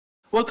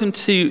Welcome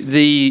to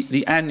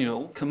the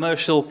annual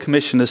Commercial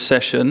Commissioners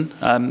session.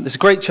 There's a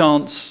great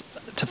chance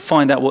to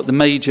find out what the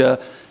major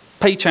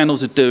pay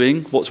channels are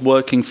doing, what's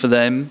working for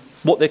them,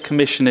 what they're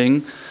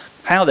commissioning,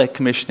 how they're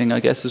commissioning, I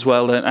guess, as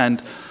well,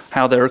 and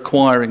how they're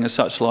acquiring as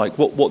such, like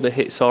what the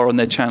hits are on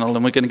their channel,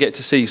 and we're going to get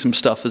to see some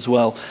stuff as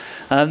well.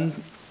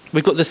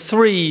 We've got the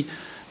three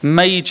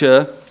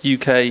major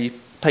UK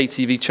pay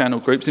TV channel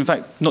groups, in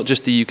fact, not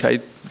just the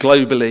UK,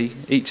 globally,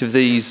 each of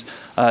these,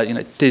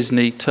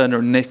 Disney, Turner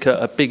and Nick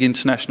are big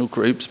international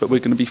groups, but we're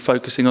going to be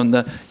focusing on the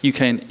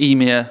UK and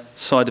EMEA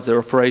side of their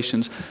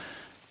operations.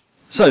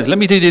 So let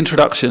me do the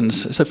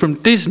introductions. So from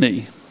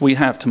Disney, we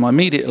have, to my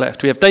immediate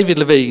left, we have David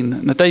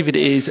Levine. Now, David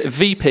is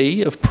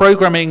VP of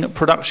Programming,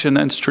 Production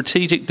and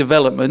Strategic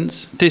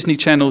Developments, Disney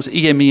Channels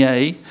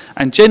EMEA,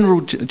 and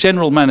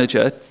General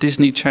Manager,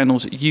 Disney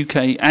Channels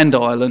UK and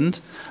Ireland.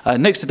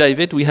 Next to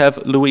David, we have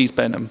Louise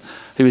Benham,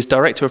 who is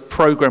Director of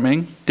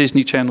Programming,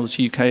 Disney Channels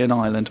UK and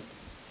Ireland.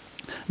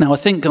 Now, I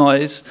think,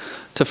 guys,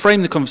 to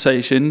frame the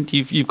conversation,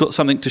 you've got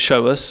something to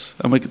show us,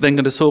 and we're then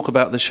going to talk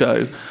about the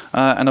show.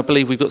 And I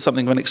believe we've got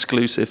something of an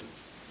exclusive.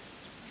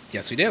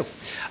 Yes, we do.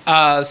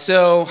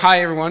 So,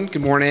 hi, everyone.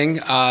 Good morning.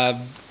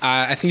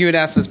 I think you had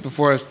asked us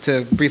before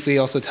to briefly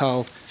also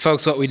tell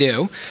folks what we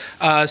do.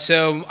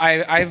 So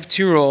I have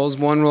two roles.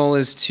 One role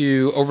is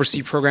to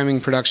oversee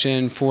programming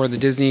production for the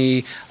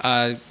Disney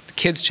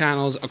kids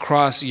channels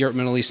across Europe,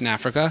 Middle East, and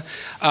Africa.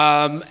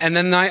 And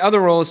then my other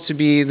role is to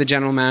be the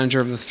general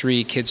manager of the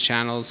three kids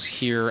channels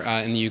here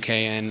in the UK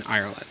and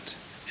Ireland.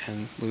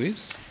 And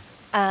Louise?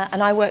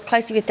 And I work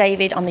closely with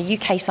David on the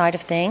UK side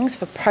of things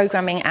for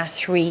programming our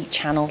three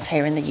channels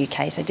here in the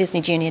UK. So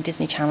Disney Junior,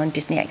 Disney Channel, and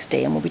Disney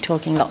XD, and we'll be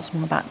talking lots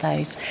more about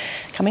those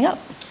coming up.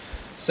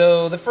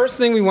 So the first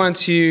thing we want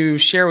to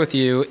share with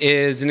you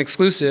is an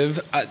exclusive.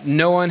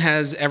 No one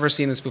has ever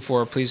seen this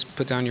before. Please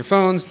put down your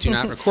phones. Do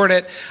not record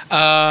it.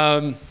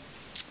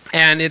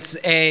 And it's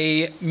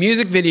a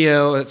music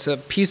video. It's a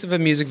piece of a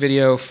music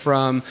video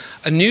from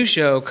a new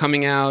show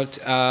coming out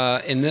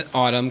in the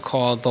autumn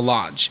called The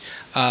Lodge.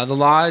 The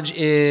Lodge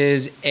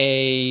is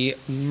a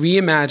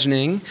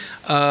reimagining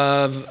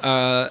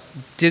of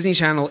Disney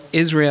Channel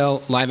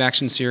Israel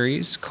live-action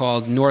series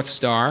called North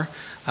Star.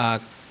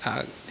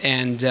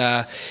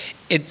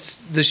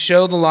 It's the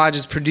show. The Lodge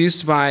is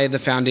produced by the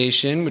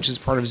Foundation, which is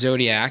part of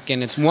Zodiac,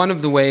 and it's one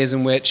of the ways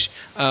in which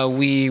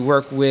we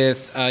work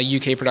with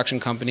UK production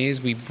companies.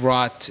 We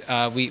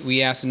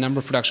asked a number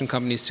of production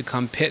companies to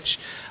come pitch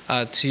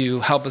to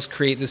help us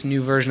create this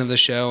new version of the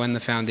show, and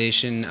the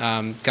Foundation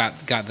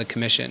got the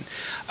commission.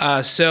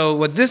 So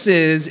what this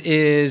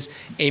is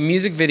a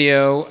music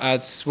video.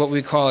 It's what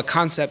we call a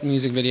concept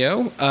music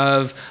video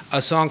of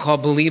a song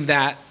called "Believe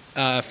That,"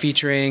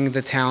 featuring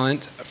the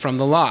talent from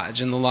The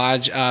Lodge. And The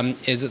Lodge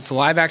it's a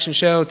live action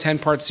show,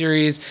 10-part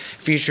series,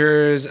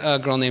 features a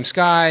girl named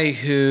Sky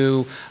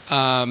who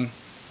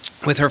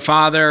with her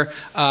father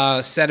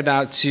set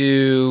about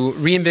to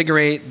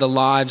reinvigorate the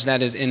lodge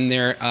that is in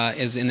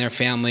their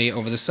family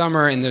over the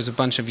summer. And there's a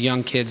bunch of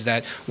young kids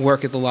that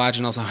work at the lodge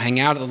and also hang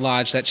out at the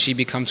lodge that she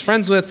becomes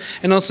friends with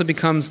and also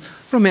becomes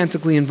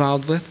romantically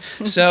involved with.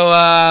 So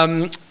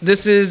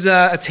this is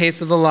a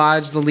taste of the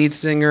lodge. The lead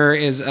singer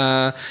is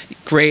a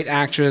great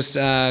actress,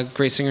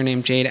 great singer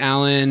named Jade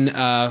Allen.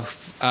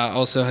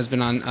 Also has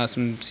been on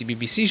some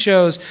CBBC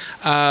shows.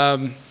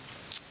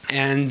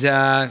 And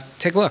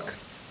take a look.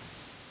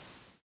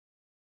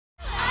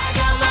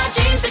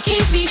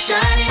 Keep me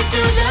shining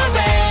through the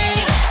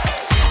rain.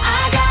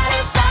 I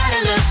gotta fight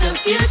and look the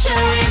future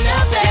in the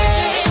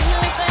face.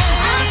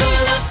 I'm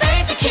full of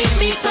faith to keep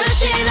me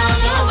pushing on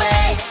the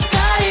way.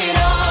 Got it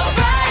all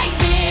right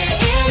here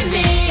in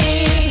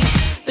me.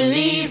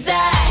 Believe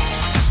that.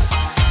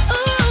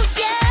 Ooh,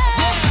 yeah.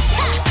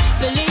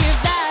 Believe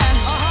that.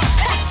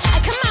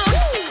 Come on.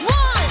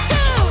 1,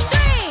 2,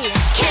 3.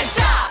 Can't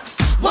stop,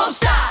 won't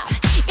stop.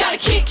 Gotta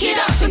kick it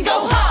up and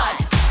go hard.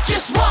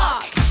 Just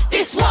walk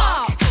this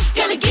walk.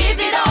 Gonna give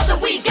it all that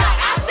we got.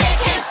 I said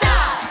can't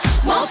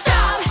stop, won't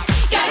stop.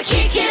 Gotta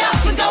kick it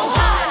up and go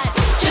hard.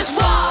 Just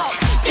walk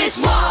this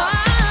walk.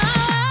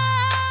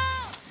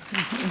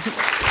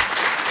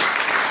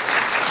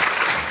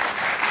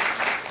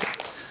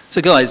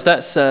 So guys,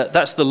 that's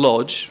The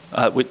Lodge,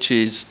 which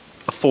is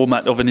a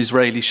format of an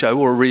Israeli show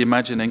or a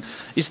reimagining.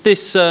 Is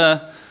this,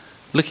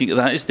 looking at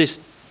that, is this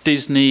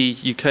Disney,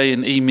 UK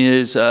and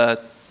EMEA's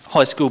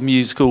High School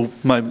Musical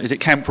moment? Is it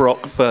Camp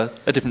Rock for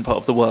a different part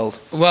of the world?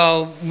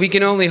 Well, we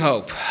can only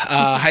hope.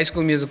 High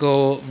School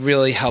Musical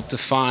really helped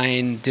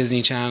define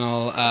Disney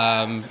Channel,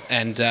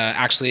 and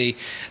actually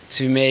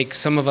to make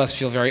some of us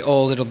feel very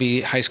old, it'll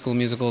be High School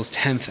Musical's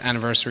 10th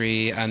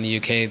anniversary in the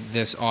UK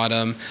this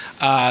autumn.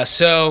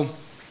 So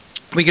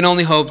we can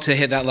only hope to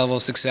hit that level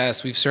of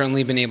success. We've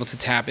certainly been able to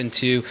tap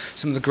into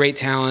some of the great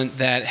talent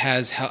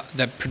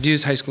that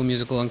produced High School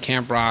Musical and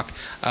Camp Rock.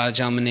 A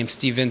gentleman named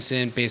Steve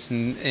Vincent, based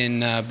in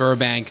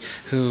Burbank,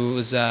 who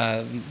was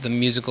the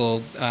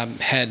musical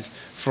head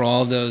for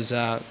all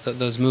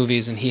those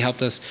movies, and he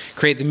helped us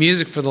create the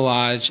music for The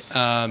Lodge.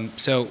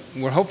 So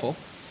we're hopeful.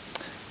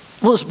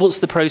 What's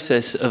the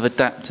process of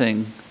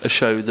adapting a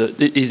show that,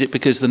 is it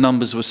because the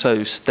numbers were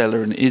so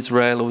stellar in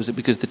Israel, or is it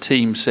because the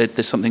team said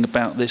there's something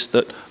about this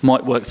that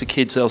might work for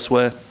kids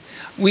elsewhere?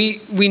 We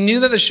knew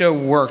that the show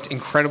worked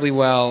incredibly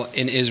well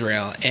in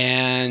Israel,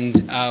 and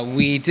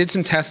we did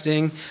some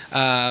testing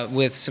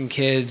with some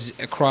kids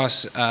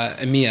across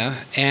EMEA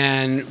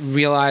and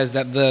realized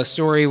that the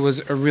story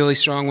was a really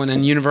strong one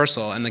and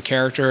universal, and the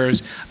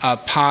characters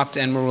popped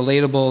and were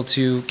relatable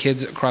to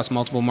kids across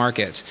multiple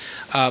markets.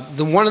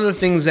 One of the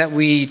things that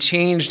we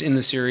changed in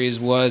the series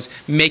was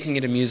making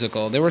it a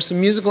musical. There were some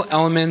musical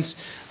elements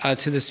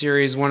to the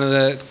series. One of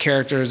the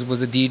characters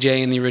was a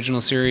DJ in the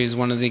original series.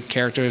 One of the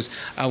characters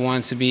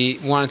wanted to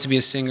be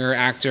a singer,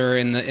 actor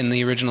in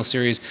the original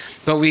series.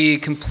 But we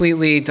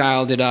completely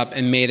dialed it up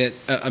and made it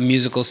a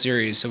musical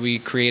series. So we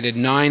created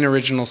 9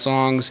 original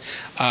songs.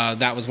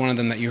 That was one of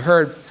them that you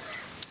heard,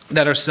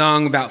 that are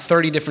sung about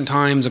 30 different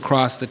times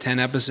across the 10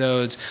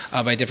 episodes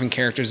by different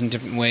characters in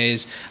different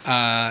ways.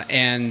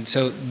 And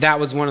so that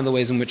was one of the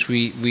ways in which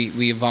we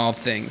evolved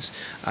things.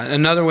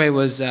 Another way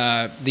was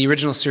the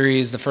original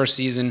series, the first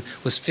season,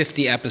 was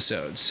 50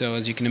 episodes. So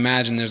as you can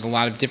imagine, there's a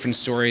lot of different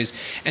stories,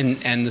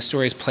 and the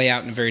stories play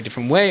out in a very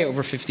different way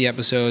over 50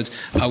 episodes.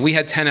 We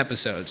had 10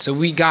 episodes, so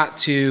we got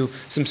to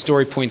some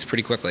story points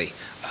pretty quickly.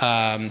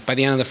 By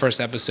the end of the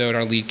first episode,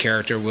 our lead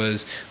character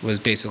was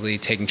basically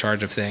taking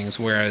charge of things,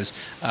 whereas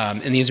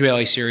in the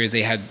Israeli series,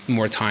 they had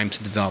more time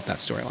to develop that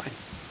storyline.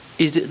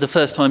 Is it the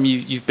first time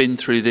you've been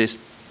through this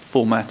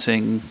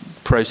formatting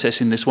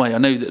process in this way? I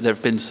know that there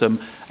have been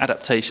some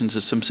adaptations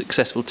of some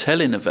successful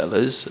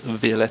telenovelas,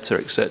 Violetta,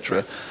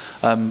 etc.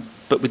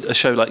 But with a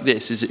show like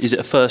this, is it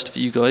a first for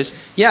you guys?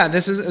 Yeah,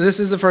 this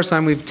is the first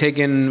time we've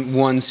taken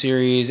one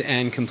series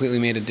and completely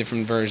made a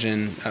different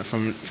version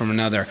from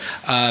another.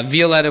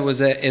 Violetta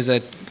is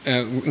a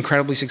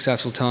incredibly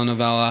successful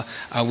telenovela.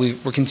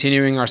 We're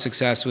continuing our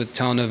success with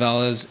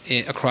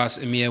telenovelas across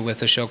EMEA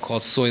with a show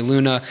called Soy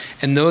Luna,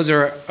 and those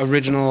are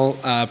original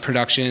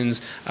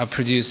productions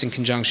produced in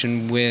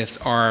conjunction with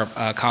our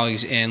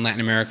colleagues in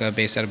Latin America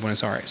based out of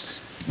Buenos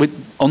Aires.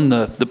 On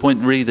the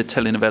point re the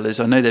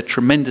telenovelas, I know they're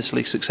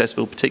tremendously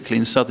successful, particularly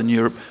in Southern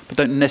Europe, but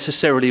don't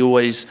necessarily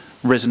always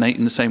resonate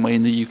in the same way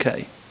in the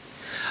UK.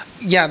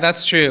 Yeah,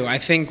 that's true. I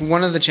think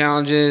one of the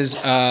challenges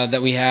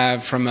that we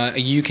have from a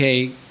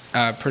UK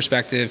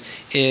perspective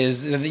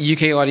is that the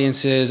UK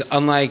audiences,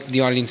 unlike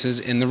the audiences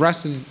in the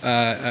rest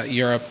of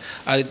Europe,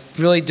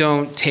 really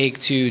don't take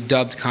to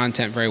dubbed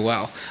content very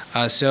well.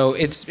 So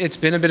it's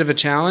been a bit of a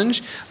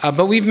challenge,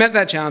 but we've met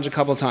that challenge a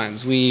couple of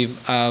times. We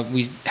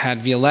had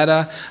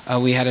Violetta.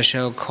 We had a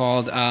show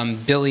called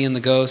Billy and the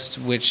Ghost,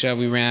 which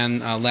we ran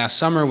last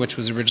summer, which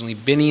was originally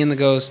Binny and the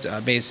Ghost,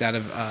 based out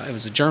of it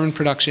was a German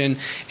production.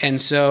 And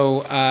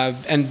so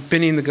and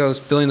Billy and the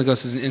Ghost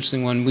is an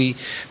interesting one.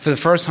 For the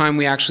first time,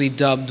 we actually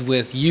dubbed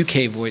with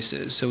UK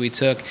voices. So we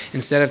took,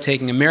 instead of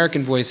taking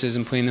American voices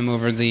and putting them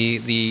over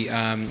the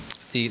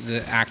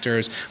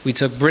actors, we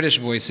took British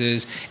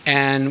voices,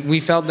 and we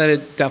felt that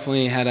it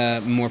definitely had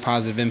a more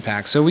positive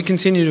impact. So we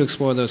continue to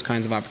explore those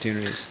kinds of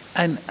opportunities.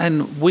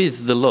 And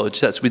with the Lodge,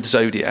 that's with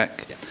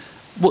Zodiac. Yeah.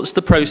 What's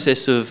the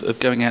process of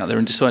going out there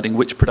and deciding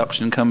which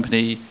production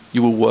company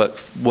you will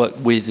work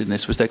with in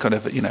this? Was there kind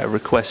of a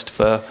request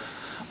for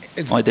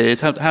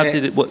ideas? How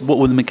did it? What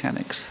were the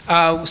mechanics?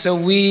 So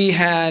we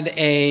had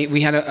a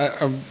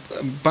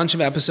bunch of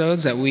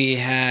episodes that we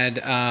had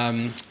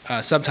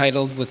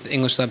subtitled with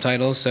English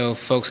subtitles, so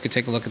folks could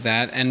take a look at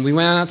that. And we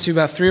went out to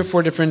about 3 or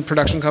 4 different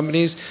production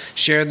companies,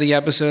 shared the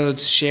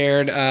episodes,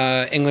 shared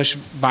English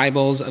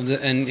Bibles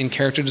and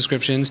character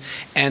descriptions,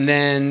 and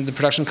then the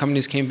production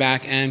companies came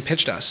back and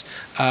pitched us.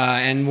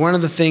 And one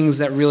of the things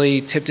that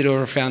really tipped it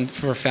over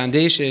for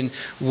Foundation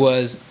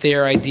was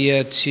their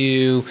idea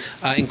to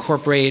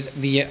incorporate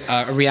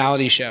a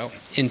reality show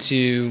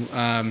into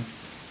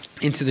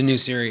the new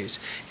series.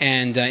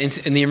 And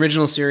in the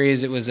original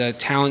series, it was a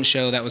talent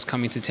show that was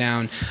coming to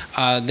town.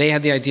 They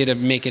had the idea to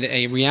make it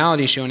a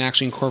reality show and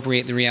actually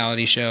incorporate the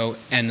reality show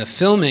and the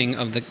filming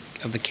of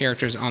the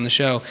characters on the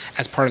show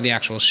as part of the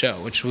actual show,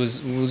 which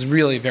was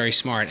really very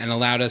smart and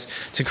allowed us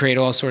to create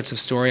all sorts of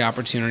story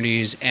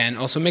opportunities and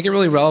also make it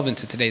really relevant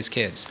to today's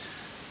kids.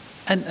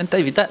 And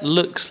David, that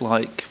looks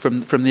like,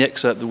 from the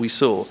excerpt that we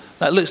saw,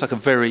 that looks like a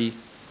very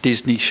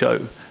Disney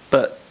show.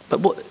 But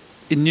what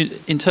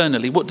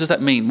internally, what does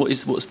that mean? What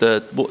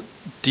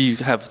do you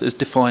have as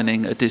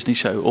defining a Disney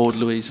show, or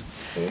Louise?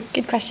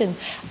 Good question.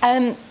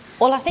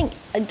 Well, I think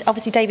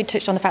obviously David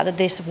touched on the fact that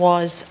this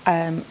was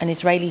an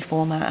Israeli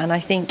format, and I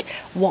think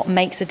what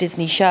makes a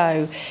Disney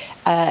show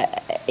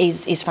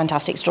is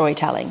fantastic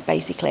storytelling,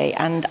 basically,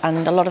 and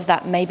a lot of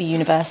that may be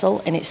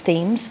universal in its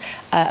themes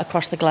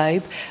across the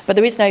globe, but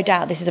there is no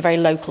doubt this is a very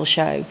local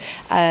show.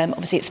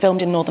 Obviously, it's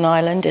filmed in Northern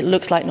Ireland. It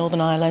looks like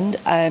Northern Ireland,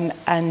 and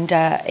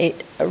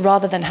it,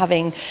 rather than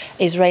having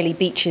Israeli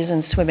beaches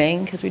and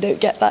swimming, because we don't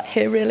get that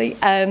here really,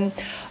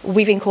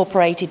 we've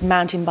incorporated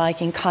mountain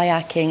biking,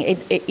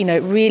 kayaking.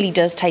 It really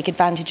does take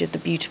advantage of the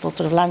beautiful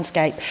sort of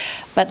landscape,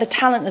 but the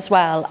talent as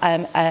well.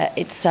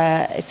 It's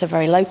a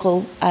very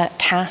local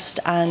cast,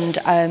 and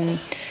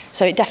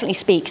So it definitely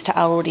speaks to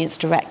our audience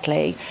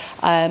directly.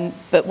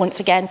 But once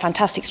again,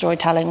 fantastic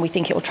storytelling. We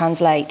think it will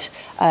translate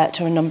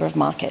to a number of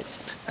markets.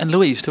 And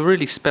Louise, to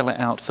really spell it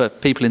out for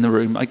people in the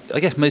room, I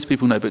guess most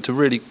people know, but to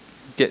really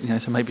get,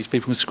 so maybe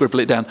people can scribble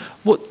it down.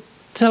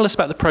 Tell us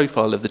about the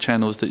profile of the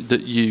channels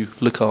that you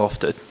look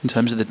after in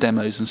terms of the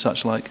demos and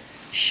such like.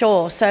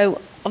 Sure.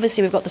 So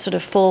obviously we've got the sort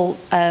of full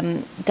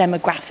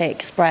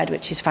demographic spread,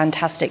 which is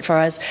fantastic for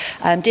us.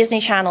 Disney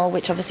Channel,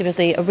 which obviously was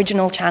the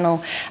original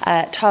channel,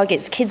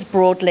 targets kids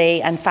broadly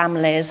and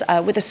families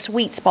with a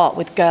sweet spot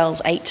with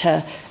girls 8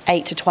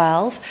 to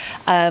 12.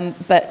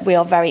 But we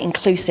are very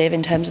inclusive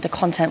in terms of the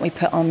content we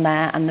put on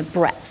there and the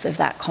breadth of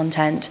that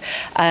content.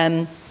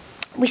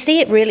 We see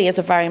it really as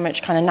a very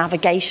much kind of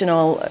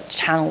navigational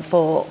channel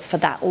for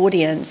that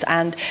audience,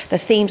 and the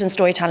themes and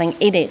storytelling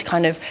in it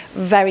kind of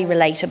very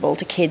relatable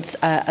to kids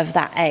of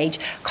that age.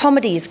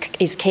 Comedy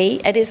is key.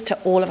 It is to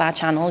all of our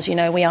channels.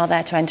 We are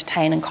there to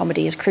entertain, and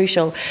comedy is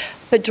crucial.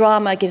 But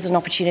drama gives us an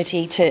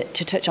opportunity to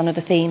touch on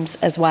other themes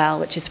as well,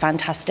 which is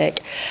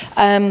fantastic.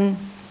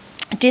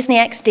 Disney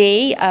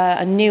XD,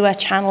 a newer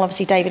channel.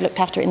 Obviously, David looked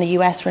after it in the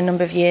US for a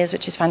number of years,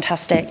 which is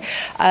fantastic.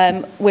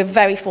 We're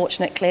very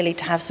fortunate, clearly,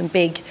 to have some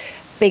big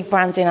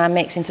brands in our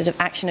mix in sort of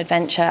action,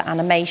 adventure,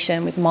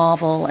 animation with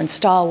Marvel and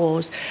Star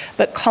Wars,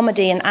 but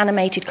comedy and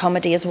animated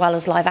comedy as well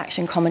as live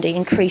action comedy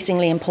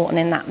increasingly important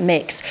in that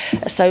mix.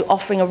 So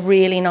offering a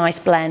really nice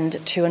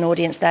blend to an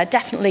audience there,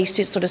 definitely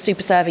sort of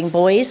super serving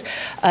boys,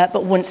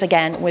 but once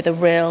again with a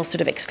real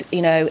sort of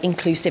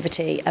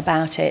inclusivity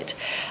about it.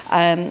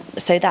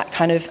 So that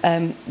kind of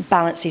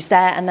balance is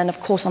there. And then of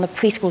course on the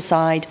preschool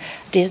side,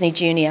 Disney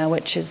Junior,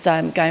 which is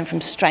going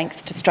from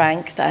strength to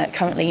strength,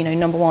 currently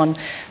number one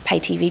pay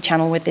TV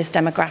channel with this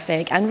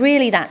demographic, and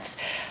really that's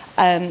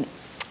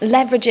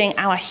leveraging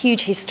our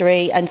huge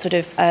history and sort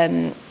of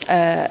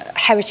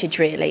heritage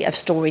really of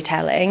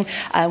storytelling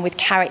with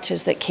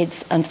characters that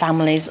kids and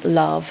families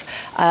love,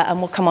 and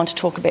we'll come on to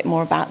talk a bit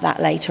more about that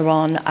later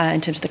on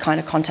in terms of the kind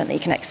of content that you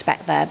can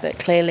expect there, but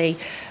clearly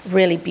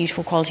really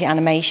beautiful quality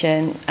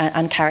animation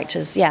and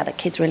characters that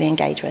kids really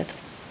engage with.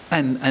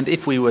 And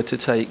if we were to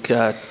take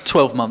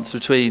 12 months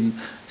between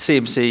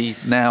CMC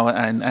now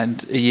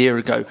and a year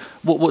ago,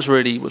 what's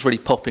really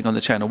popping on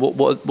the channel?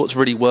 What's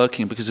really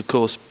working? Because of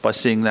course, by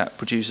seeing that,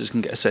 producers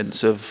can get a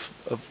sense of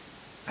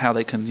how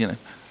they can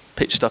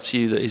pitch stuff to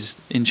you that is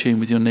in tune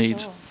with your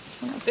needs. Sure.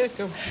 Yeah,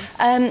 go.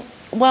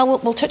 Well,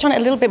 we'll touch on it a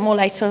little bit more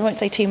later, so I won't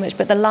say too much,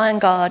 but The Lion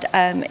Guard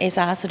is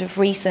our sort of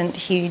recent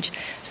huge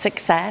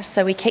success.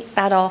 So we kicked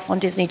that off on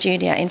Disney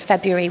Junior in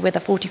February with a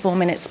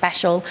 44-minute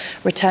special,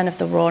 Return of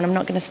the Roar, and I'm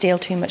not going to steal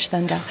too much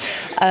thunder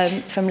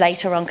from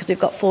later on, because we've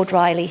got Ford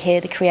Riley here,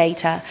 the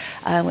creator,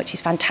 which is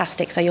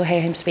fantastic, so you'll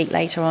hear him speak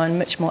later on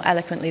much more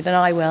eloquently than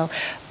I will.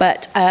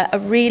 But a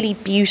really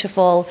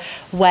beautiful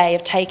way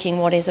of taking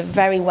what is a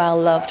very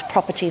well-loved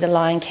property, The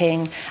Lion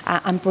King,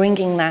 and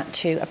bringing that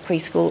to a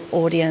preschool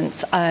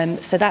audience.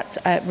 So that's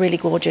really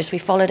gorgeous. We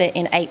followed it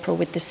in April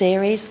with the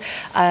series,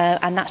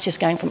 and that's just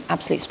going from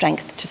absolute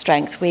strength to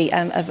strength. We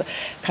have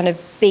kind of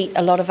beat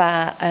a lot of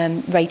our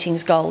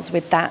ratings goals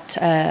with that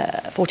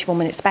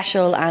 44-minute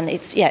special, and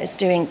it's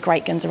doing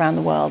great guns around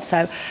the world.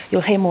 So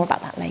you'll hear more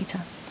about that later.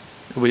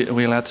 Are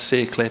we allowed to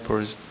see a clip,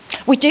 or is?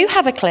 We do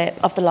have a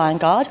clip of The Lion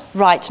Guard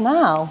right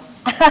now.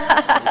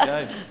 There we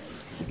go.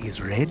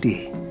 He's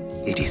ready.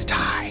 It is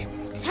time.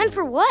 Time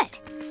for what?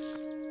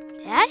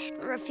 Dad?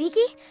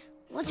 Rafiki?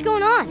 What's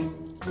going on?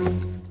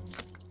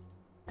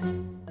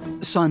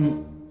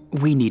 Son,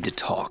 we need to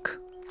talk.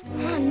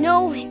 Oh,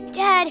 no,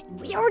 Dad,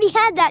 we already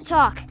had that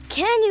talk.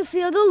 Can you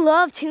feel the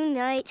love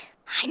tonight?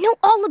 I know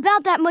all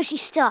about that mushy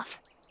stuff.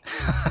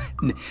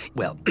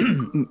 Well,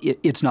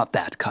 it's not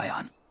that,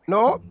 Kion.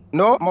 No,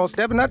 most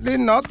definitely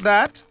not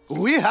that.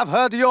 We have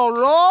heard your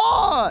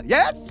roar.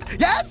 Yes,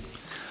 yes.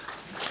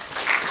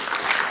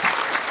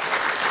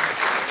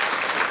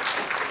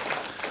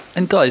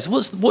 And guys,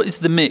 what is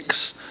the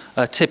mix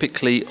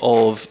typically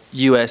of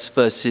US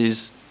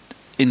versus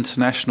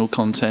international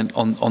content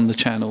on the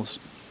channels?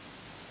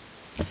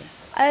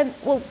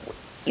 Well,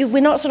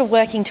 we're not sort of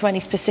working to any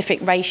specific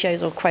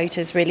ratios or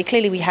quotas, really.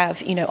 Clearly, we have,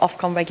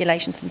 Ofcom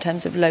regulations in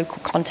terms of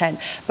local content,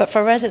 but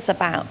for us, it's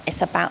about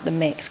the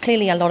mix.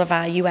 Clearly, a lot of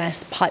our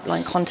US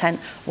pipeline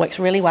content works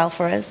really well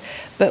for us,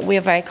 but we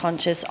are very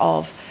conscious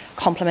of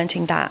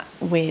complementing that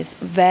with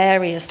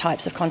various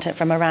types of content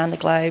from around the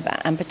globe,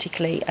 and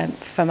particularly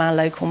from our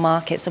local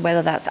markets, so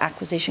whether that's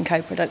acquisition,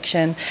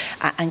 co-production,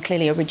 and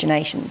clearly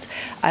originations.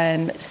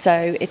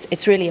 So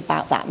it's really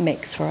about that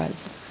mix for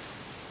us.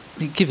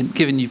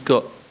 Given you've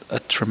got a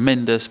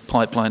tremendous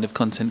pipeline of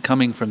content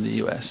coming from the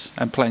US,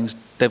 and playing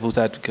devil's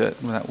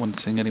advocate without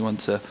wanting anyone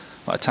to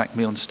attack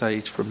me on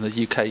stage from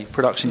the UK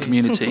production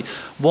community,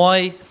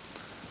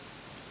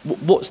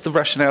 what's the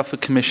rationale for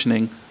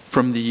commissioning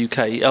from the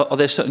UK? Are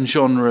there certain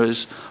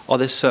genres, are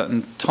there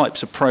certain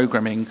types of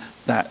programming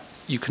that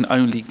you can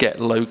only get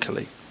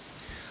locally?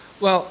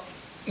 Well,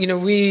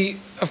 we're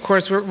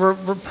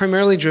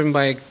primarily driven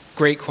by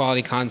great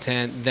quality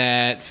content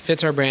that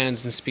fits our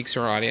brands and speaks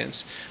to our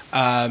audience.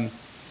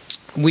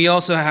 We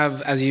also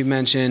have, as you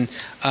mentioned,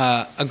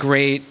 a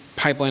great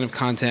pipeline of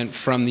content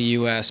from the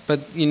U.S.,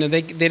 but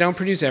they don't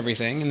produce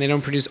everything, and they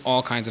don't produce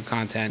all kinds of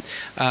content.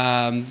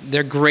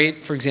 They're great,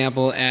 for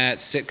example, at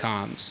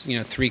sitcoms,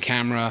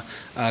 3-camera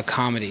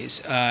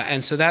comedies,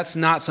 and so that's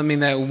not something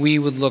that we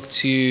would look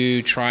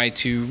to try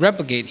to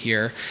replicate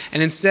here,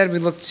 and instead we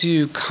look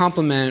to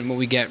complement what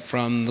we get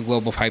from the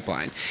global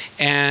pipeline.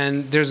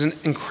 And there's an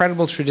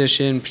incredible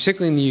tradition,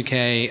 particularly in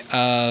the UK,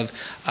 of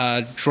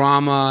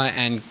drama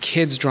and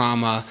kids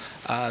drama,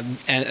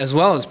 and as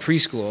well as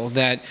preschool,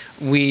 that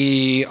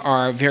we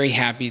are very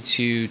happy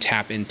to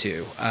tap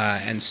into.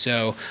 And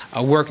so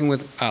working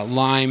with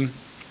Lime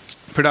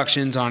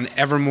Productions on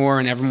Evermore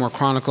and Evermore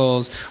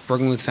Chronicles,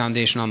 working with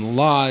Foundation on The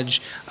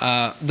Lodge,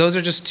 those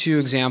are just 2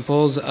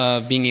 examples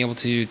of being able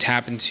to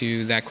tap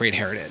into that great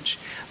heritage.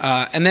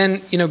 And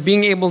then,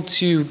 being able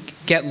to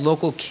get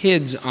local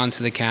kids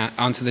onto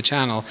the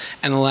channel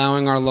and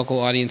allowing our local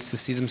audience to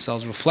see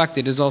themselves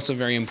reflected is also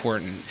very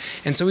important.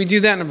 And so we do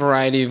that in a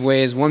variety of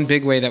ways. One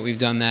big way that we've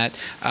done that,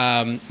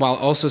 while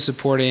also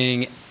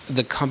supporting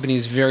the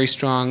company's very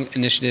strong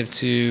initiative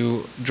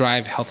to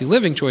drive healthy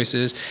living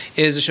choices,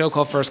 is a show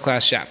called First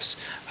Class Chefs.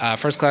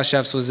 First Class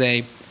Chefs was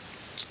a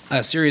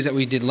series that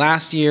we did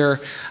last year,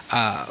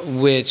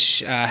 which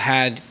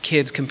had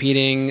kids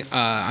competing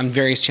on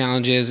various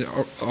challenges,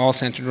 all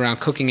centered around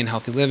cooking and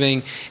healthy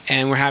living.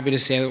 And we're happy to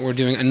say that we're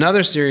doing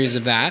another series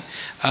of that,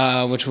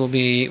 which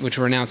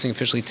we're announcing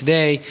officially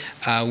today,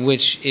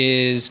 which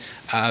is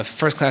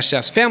First Class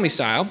Chefs Family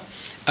Style,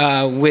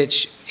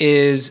 which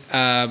is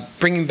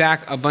bringing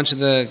back a bunch of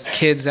the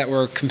kids that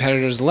were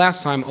competitors the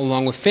last time,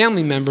 along with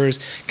family members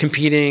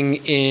competing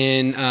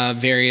in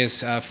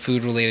various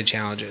food-related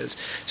challenges.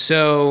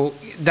 So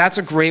that's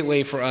a great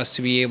way for us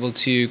to be able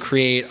to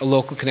create a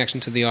local connection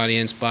to the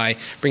audience by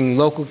bringing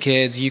local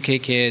kids,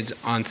 UK kids,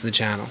 onto the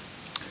channel.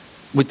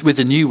 With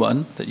the new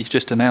one that you've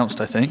just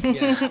announced, I think,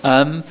 yes.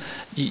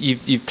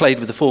 You've played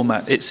with the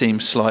format, it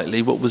seems,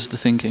 slightly. What was the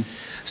thinking?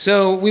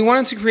 So we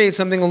wanted to create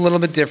something a little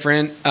bit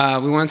different.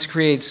 We wanted to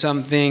create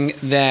something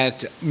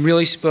that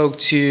really spoke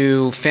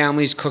to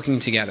families cooking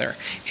together.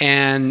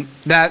 And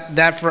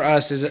that for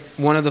us is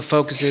one of the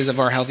focuses of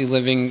our healthy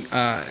living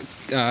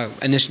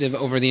initiative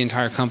over the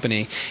entire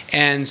company.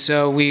 And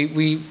so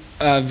we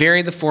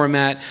vary the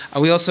format.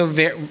 We also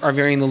are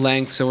varying the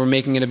length, so we're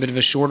making it a bit of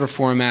a shorter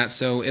format,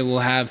 so it will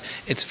have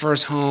its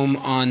first home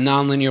on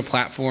nonlinear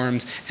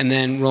platforms and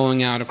then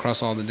rolling out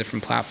across all the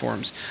different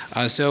platforms.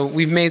 So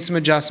we've made some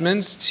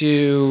adjustments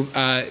to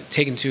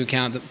take into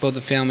account both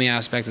the family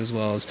aspect as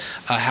well as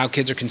how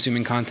kids are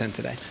consuming content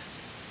today.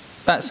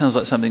 That sounds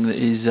like something that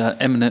is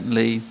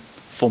eminently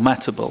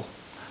formatable.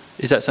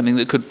 Is that something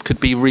that could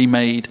be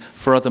remade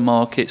for other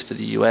markets, for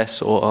the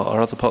US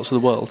or other parts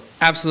of the world?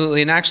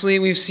 Absolutely, and actually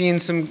we've seen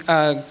some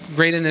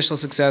great initial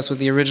success with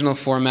the original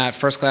format.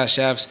 First Class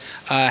Chefs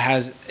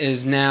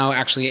is now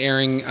actually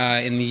airing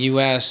in the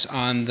US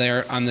on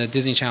the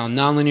Disney Channel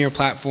nonlinear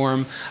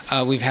platform.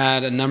 We've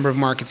had a number of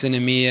markets in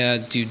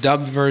EMEA do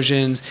dubbed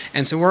versions,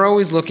 and so we're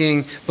always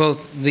looking,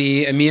 both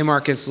the EMEA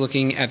markets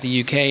looking at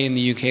the UK and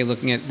the UK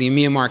looking at the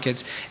EMEA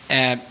markets,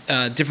 at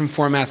different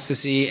formats to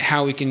see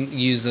how we can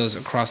use those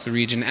across the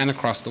region and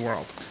across the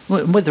world.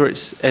 Whether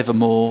it's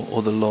Evermore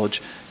or The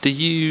Lodge, do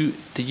you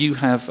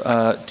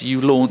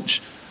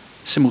launch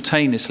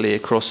simultaneously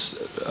across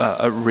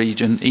a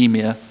region,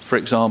 EMEA, for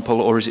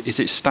example, or is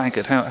it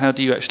staggered? How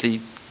do you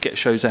actually get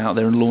shows out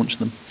there and launch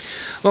them?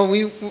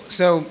 Well,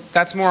 so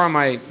that's more on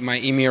my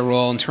EMEA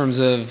role in terms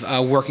of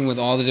working with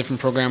all the different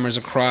programmers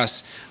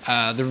across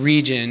the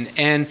region.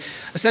 And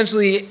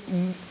essentially,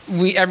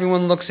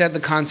 everyone looks at the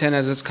content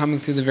as it's coming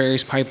through the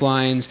various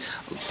pipelines,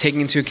 taking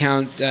into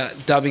account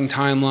dubbing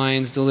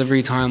timelines,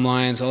 delivery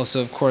timelines.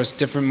 Also, of course,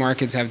 different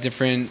markets have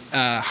different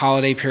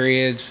holiday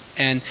periods,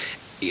 and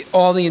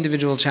all the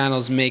individual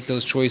channels make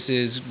those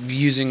choices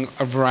using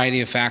a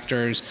variety of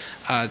factors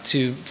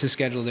to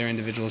schedule their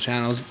individual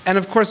channels. And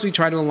of course, we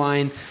try to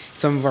align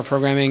some of our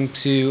programming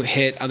to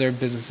hit other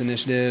business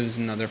initiatives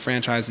and other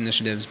franchise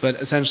initiatives, but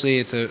essentially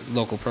it's a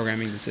local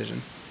programming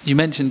decision. You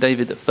mentioned,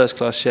 David, that First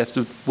Class Chefs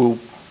will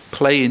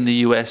play in the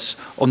US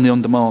on the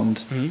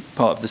on-demand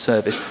part of the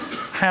service.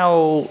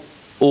 How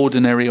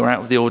ordinary or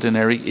out of the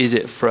ordinary is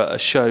it for a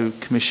show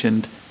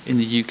commissioned in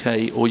the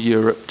UK or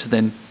Europe to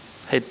then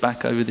head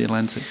back over the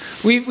Atlantic?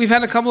 We've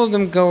had a couple of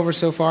them go over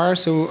so far.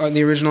 So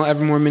the original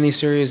Evermore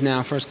miniseries,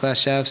 now First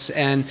Class Chefs,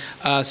 and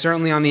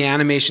certainly on the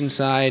animation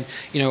side,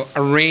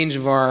 a range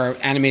of our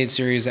animated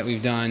series that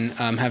we've done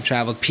have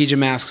traveled. Pija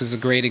Masks is a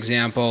great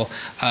example,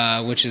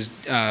 which is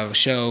a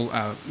show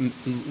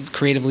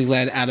creatively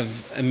led out of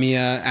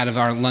EMEA, out of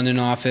our London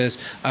office,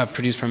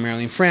 produced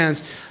primarily in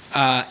France.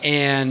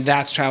 And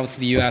that's traveled to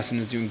the U.S. and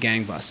is doing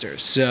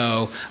gangbusters.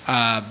 So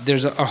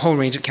there's a whole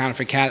range of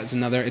Counterfeit Cat.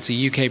 It's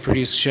a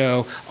UK-produced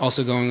show,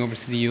 also going over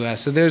to the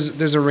U.S. So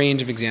there's a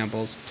range of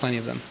examples, plenty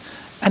of them.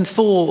 And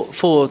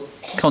for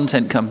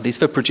content companies,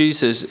 for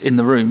producers in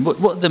the room,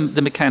 what are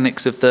the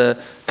mechanics of the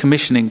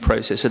commissioning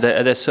process? Are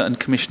there certain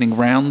commissioning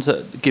rounds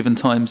at given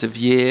times of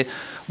year?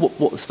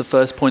 What's the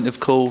first point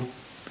of call?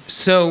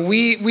 So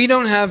we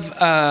don't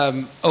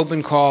have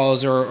open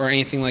calls or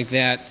anything like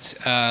that,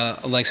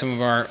 like some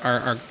of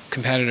our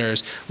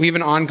competitors. We have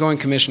an ongoing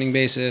commissioning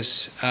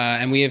basis,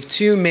 and we have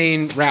two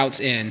main routes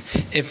in.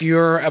 If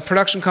you're a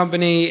production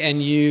company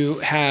and you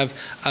have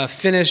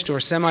finished or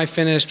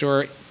semi-finished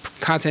or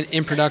content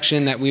in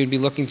production that we would be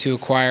looking to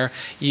acquire,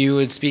 you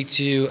would speak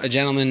to a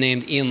gentleman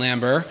named Ian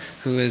Lambert,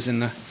 who is in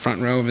the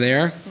front row over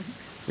there.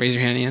 Raise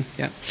your hand, Ian.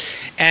 Yeah.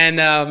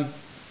 And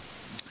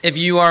if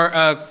you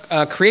are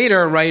a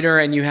creator, a writer,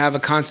 and you have a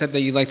concept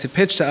that you'd like to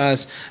pitch to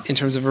us in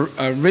terms of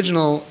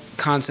original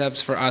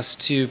concepts for us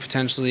to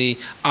potentially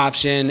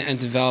option and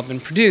develop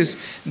and produce,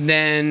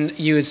 then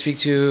you would speak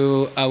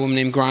to a woman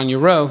named Grania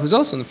Rowe, who's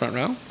also in the front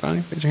row.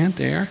 Grania, raise your hand.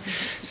 There you are.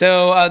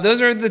 So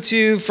those are the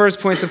two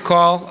first points of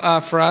call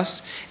for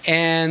us.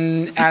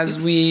 And as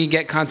we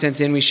get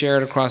content in, we share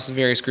it across the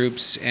various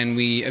groups, and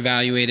we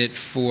evaluate it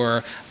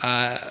for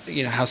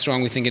how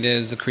strong we think it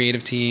is, the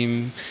creative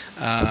team,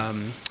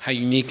 how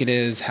unique it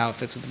is, how it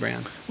fits with the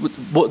brand.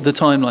 What the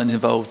timelines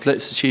involved?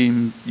 Let's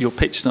assume you'll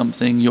pitch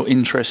something, you're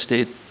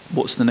interested.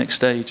 What's the next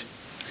stage?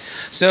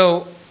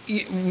 So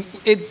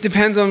it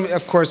depends on,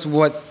 of course,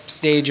 what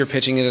stage you're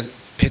pitching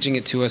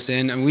it to us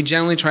in. And we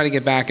generally try to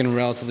get back in a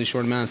relatively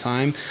short amount of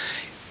time.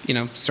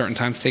 Certain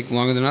times take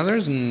longer than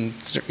others, and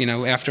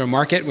after a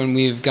market when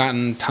we've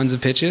gotten tons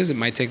of pitches, it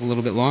might take a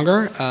little bit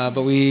longer.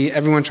 But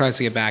everyone tries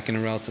to get back in a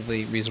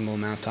relatively reasonable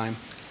amount of time.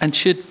 And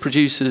should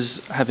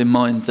producers have in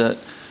mind that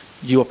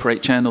you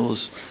operate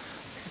channels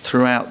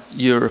throughout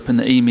Europe and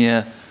the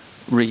EMEA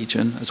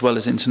region as well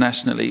as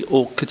internationally,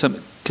 or could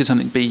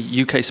something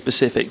be UK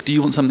specific? Do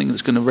you want something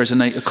that's going to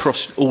resonate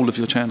across all of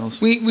your channels?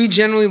 We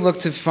generally look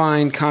to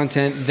find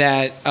content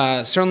that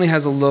certainly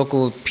has a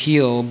local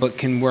appeal but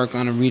can work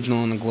on a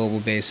regional and a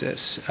global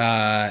basis.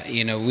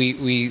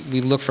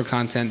 We look for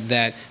content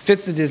that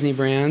fits the Disney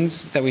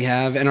brands that we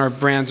have, and our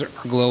brands are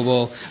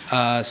global.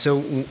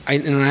 So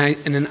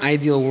in an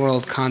ideal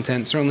world,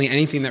 content, certainly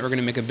anything that we're going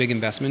to make a big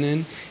investment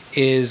in,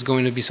 is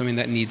going to be something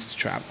that needs to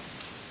travel.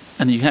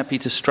 And are you happy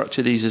to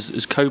structure these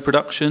as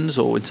co-productions,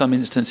 or in some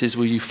instances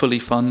will you fully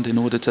fund in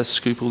order to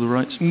scoop all the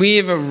rights? We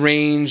have a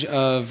range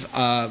of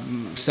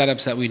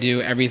setups that we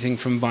do, everything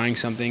from buying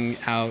something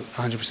out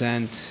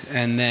 100%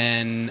 and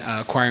then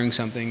acquiring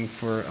something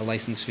for a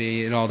license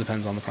fee. It all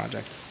depends on the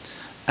project.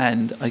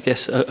 And I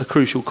guess a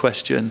crucial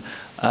question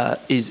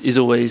is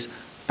always,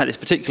 at this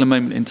particular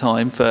moment in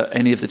time for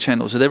any of the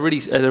channels, are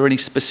there any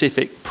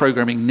specific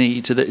programming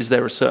needs? Is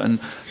there a certain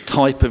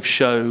type of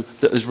show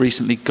that has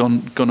recently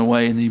gone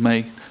away and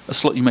a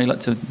slot you may like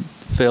to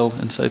fill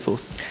and so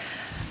forth?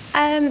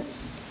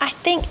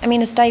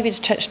 As David's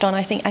touched on,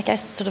 I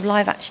guess sort of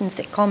live action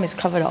sitcom is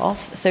covered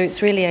off, so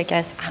it's really, I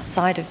guess,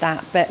 outside of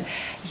that. But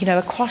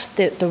across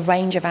the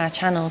range of our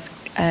channels,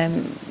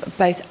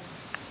 both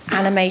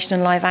animation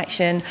and live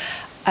action,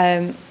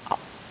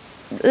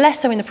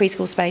 less so in the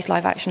preschool space,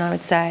 live action, I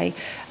would say,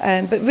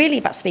 but really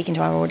about speaking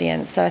to our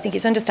audience. So I think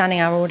it's understanding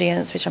our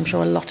audience, which I'm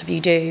sure a lot of you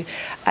do,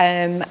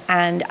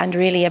 and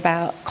really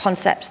about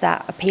concepts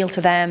that appeal to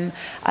them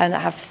and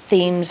that have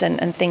themes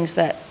and things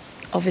that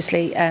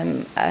obviously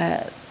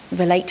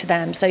relate to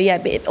them. So yeah,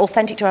 be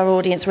authentic to our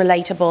audience,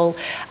 relatable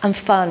and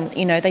fun.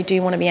 They do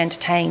want to be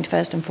entertained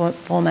first and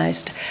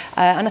foremost.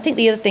 And I think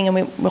the other thing,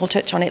 and we'll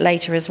touch on it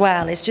later as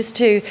well, is just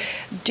to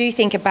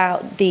think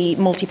about the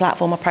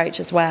multi-platform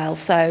approach as well.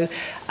 So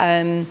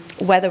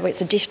whether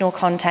it's additional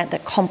content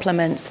that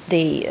complements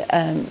the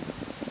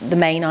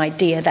main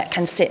idea that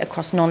can sit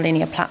across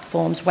non-linear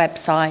platforms,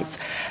 websites,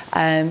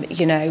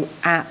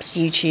 apps,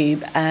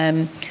 YouTube,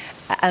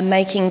 and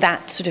making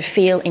that sort of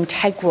feel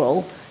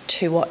integral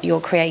to what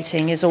you're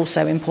creating is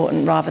also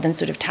important, rather than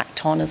sort of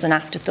tacked on as an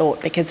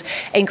afterthought, because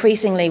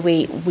increasingly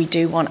we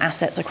do want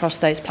assets across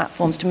those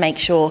platforms to make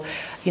sure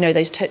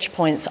those touch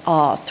points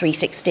are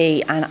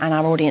 360 and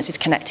our audience is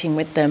connecting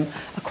with them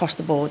across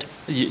the board.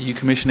 Are you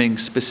commissioning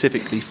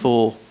specifically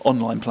for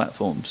online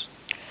platforms?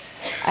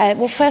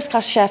 Well, First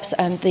Class Chefs,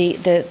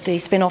 the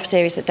spin-off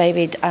series that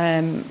David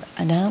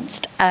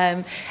announced,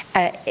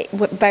 it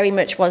very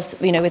much was,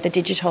 with a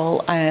digital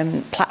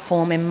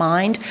platform in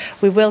mind.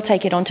 We will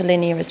take it onto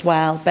linear as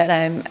well, but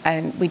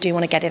we do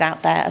want to get it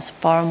out there as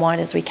far and wide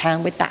as we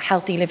can with that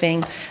healthy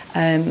living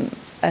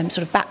sort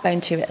of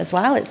backbone to it as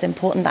well. It's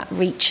important that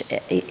reach,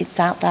 it's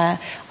out there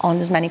on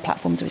as many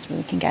platforms as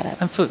we can get it.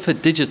 And for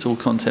digital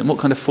content, what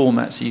kind of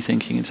formats are you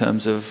thinking in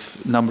terms of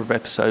number of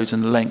episodes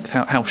and length?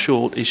 How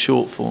short is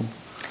short form?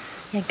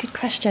 Yeah, good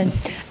question.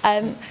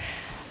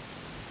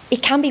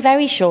 It can be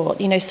very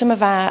short. Some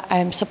of our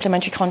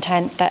supplementary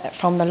content that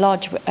from the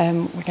lodge, we're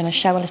going to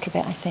show a little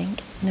bit, I think,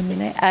 in a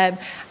minute.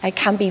 It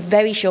can be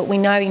very short. We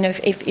know,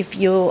 if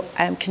you're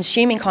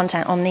consuming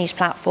content on these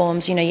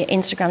platforms, your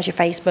Instagrams, your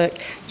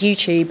Facebook,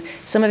 YouTube,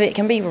 some of it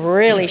can be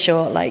really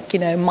short, like,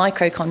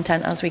 micro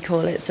content, as we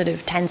call it, sort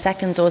of 10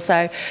 seconds or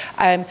so.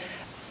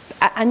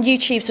 And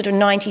YouTube, sort of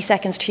 90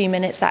 seconds, 2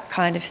 minutes, that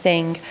kind of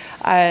thing.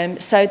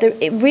 So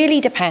it really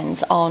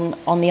depends on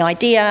the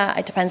idea.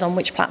 It depends on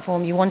which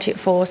platform you want it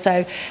for.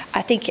 So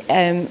I think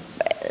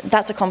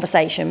that's a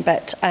conversation.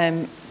 But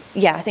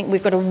yeah, I think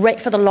we've got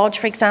for the lodge,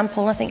 for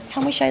example. I think,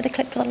 can we show the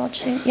clip for the lodge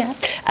soon? Yeah.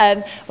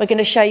 We're going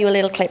to show you a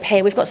little clip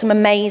here. We've got some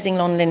amazing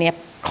non-linear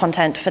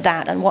content for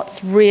that, and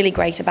what's really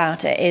great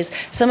about it is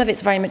some of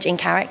it's very much in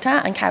character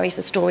and carries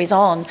the stories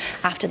on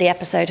after the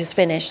episode has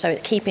finished, so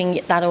it's keeping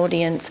that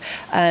audience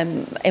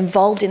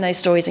involved in those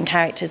stories and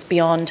characters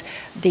beyond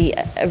the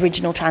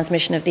original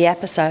transmission of the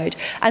episode.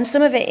 And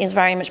some of it is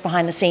very much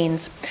behind the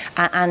scenes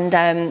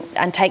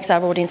and takes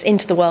our audience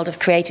into the world of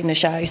creating the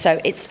show.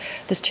 So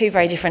there's two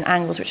very different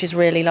angles, which is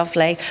really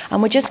lovely.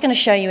 And we're just going to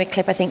show you a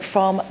clip, I think,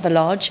 from the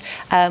lodge,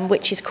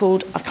 which is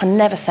called, I can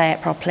never say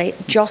it properly,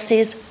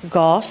 Joss's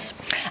Goss.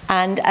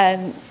 And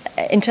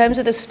in terms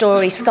of the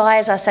story, Sky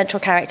is our central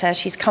character.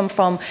 She's come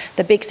from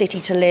the big city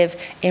to live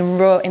in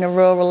a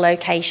rural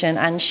location,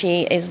 and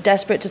she is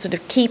desperate to sort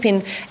of keep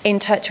in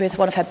touch with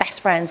one of her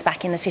best friends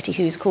back in the city,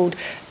 who's called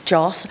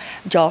Josh.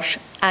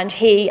 And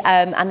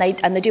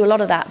they do a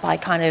lot of that by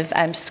kind of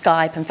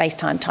Skype and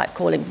FaceTime type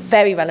calling,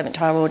 very relevant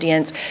to our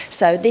audience.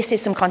 So this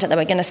is some content that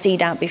we're going to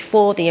seed out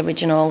before the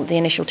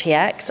initial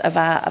TX of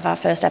our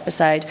first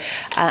episode,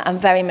 and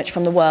very much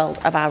from the world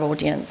of our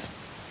audience.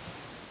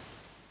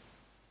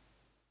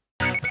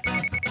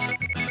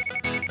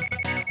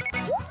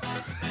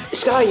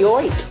 Sky, you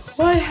alright?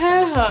 My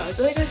hair hurts.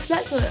 I think I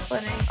slept on it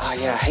funny. Oh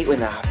yeah, I hate when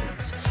that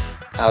happens.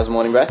 How's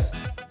morning breath?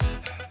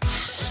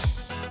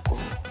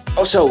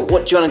 Oh, so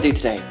what do you want to do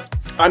today?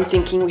 I'm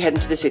thinking we head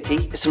into the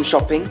city, some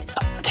shopping,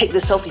 take the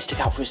selfie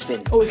stick out for a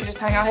spin. Or we could just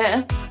hang out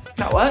here.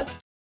 That works.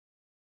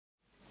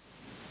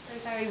 So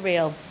very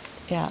real,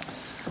 yeah.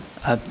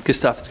 Good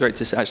stuff. It's great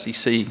to actually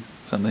see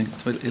something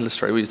to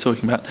illustrate what you're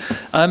talking about.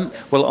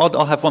 Well,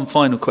 I'll have one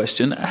final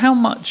question. How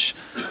much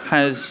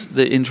has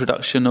the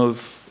introduction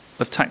of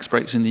tax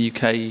breaks in the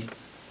UK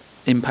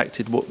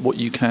impacted what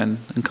you can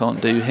and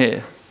can't do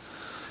here?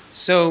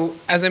 So,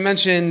 as I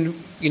mentioned,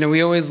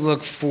 we always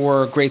look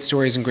for great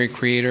stories and great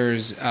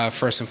creators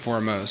first and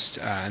foremost,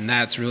 and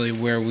that's really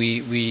where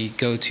we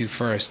go to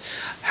first.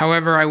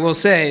 However, I will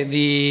say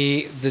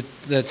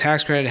the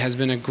tax credit has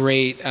been a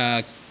great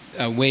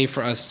way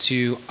for us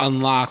to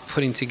unlock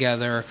putting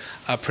together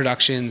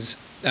productions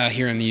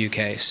here in the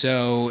UK.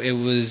 So it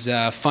was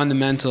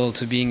fundamental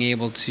to being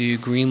able to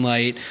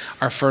greenlight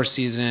our first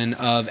season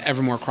of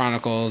Evermore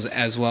Chronicles,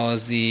 as well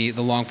as the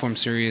long-form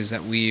series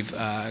that we've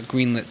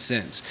greenlit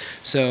since.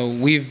 So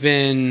we've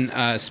been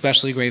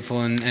especially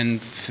grateful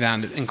and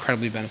found it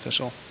incredibly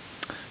beneficial.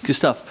 Good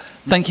stuff.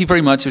 Thank you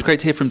very much. It was great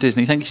to hear from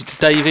Disney. Thank you to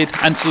David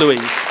and to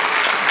Louise.